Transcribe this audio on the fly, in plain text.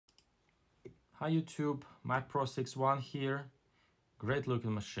Hi YouTube, Mac Pro 6.1 here. Great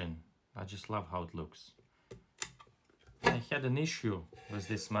looking machine. I just love how it looks. I had an issue with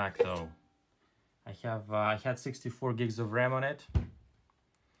this Mac though. I had 64 gigs of RAM on it.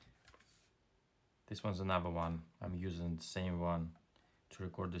 This one's another one. I'm using the same one to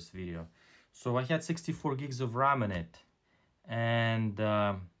record this video. So I had 64 gigs of RAM in it, and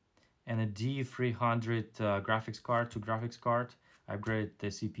a D300 graphics card. I upgraded the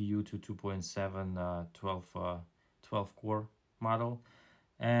CPU to 2.7 12 core model,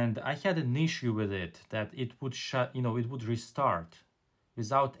 and I had an issue with it that it would it would restart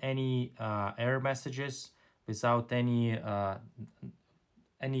without any error messages, without any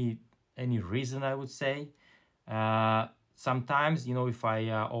reason, I would say. Sometimes, if I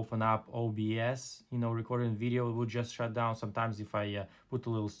open up OBS, recording video, it would just shut down. Sometimes if I put a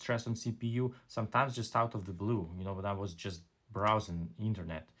little stress on CPU, sometimes just out of the blue, when I was just browsing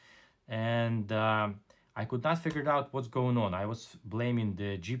internet. And I could not figure out what's going on. I was blaming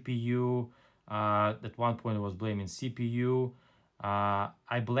the GPU. At one point I was blaming CPU.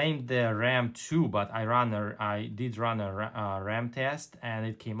 I blamed the RAM too, but I did run a RAM test and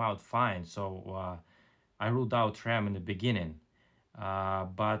it came out fine. So I ruled out RAM in the beginning,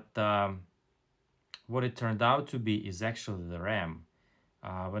 but what it turned out to be is actually the RAM.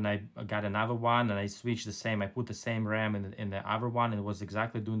 When I got another one and I switched the same, I put the same RAM in the other one, and it was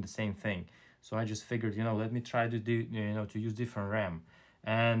exactly doing the same thing. So I just figured, let me try to do, to use different RAM.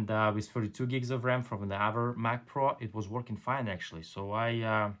 And with 32 gigs of RAM from the other Mac Pro, it was working fine actually. So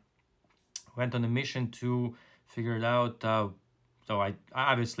I went on a mission to figure it out. So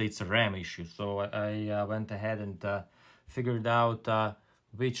obviously it's a RAM issue. So I went ahead and figured out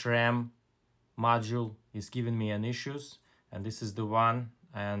which RAM module is giving me an issues, and this is the one.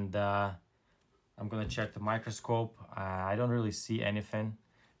 And I'm gonna check the microscope. I don't really see anything.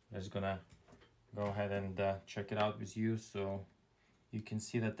 I'm just gonna go ahead and check it out with you, so you can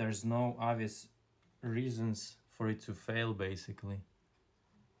see that there's no obvious reasons for it to fail. Basically,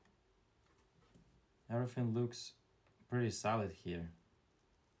 everything looks pretty solid here,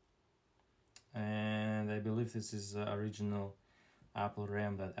 and I believe this is original Apple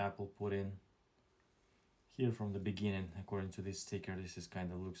RAM that Apple put in here from the beginning. According to this sticker, this is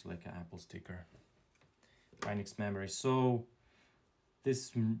kind of looks like an Apple sticker. Panic memory. So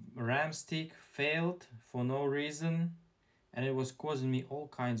this RAM stick failed for no reason, and it was causing me all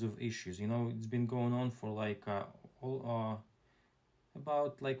kinds of issues. It's been going on for like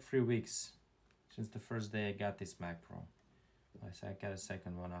about like 3 weeks since the first day I got this Mac Pro. I got a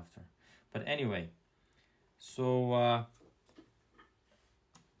second one after. But anyway, so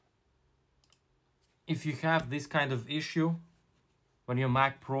if you have this kind of issue when your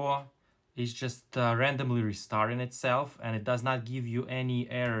Mac Pro is just randomly restarting itself and it does not give you any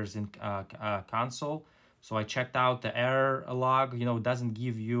errors in console. So I checked out the error log. It doesn't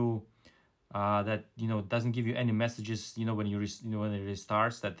give you doesn't give you any messages, when when it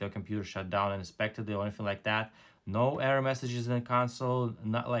restarts, that the computer shut down unexpectedly or anything like that. No error messages in the console,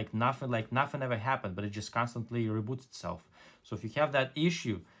 nothing ever happened, but it just constantly reboots itself. So if you have that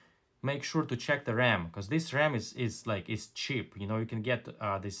issue, make sure to check the RAM, because this RAM is cheap. You can get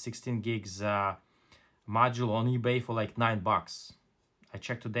this 16 gigs module on eBay for like $9. I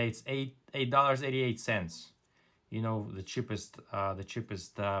checked today, it's $8.88. The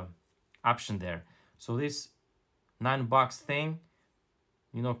cheapest option there. So this $9 thing,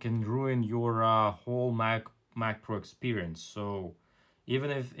 can ruin your whole Mac Pro experience. So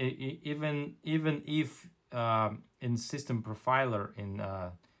even if in System Profiler, in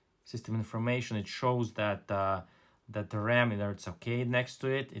System Information, it shows that that the RAM, it's okay next to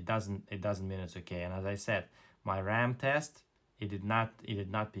it, it doesn't mean it's okay. And as I said, my RAM test, it did not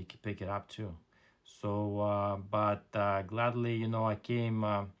pick it up too. So but gladly, I came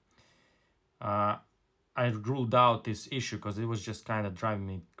I ruled out this issue because it was just kind of driving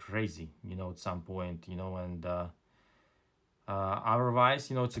me crazy, at some point, and otherwise,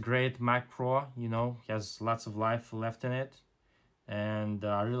 it's a great Mac Pro, has lots of life left in it, and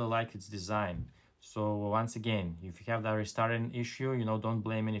I really like its design. So once again, if you have that restarting issue, don't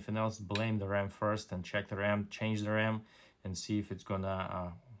blame anything else, blame the RAM first, and check the RAM, change the RAM, and see if it's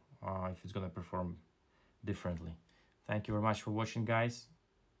gonna perform differently. Thank you very much for watching, guys.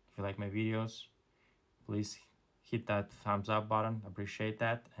 If you like my videos, please hit that thumbs up button. Appreciate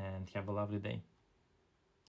that, and have a lovely day.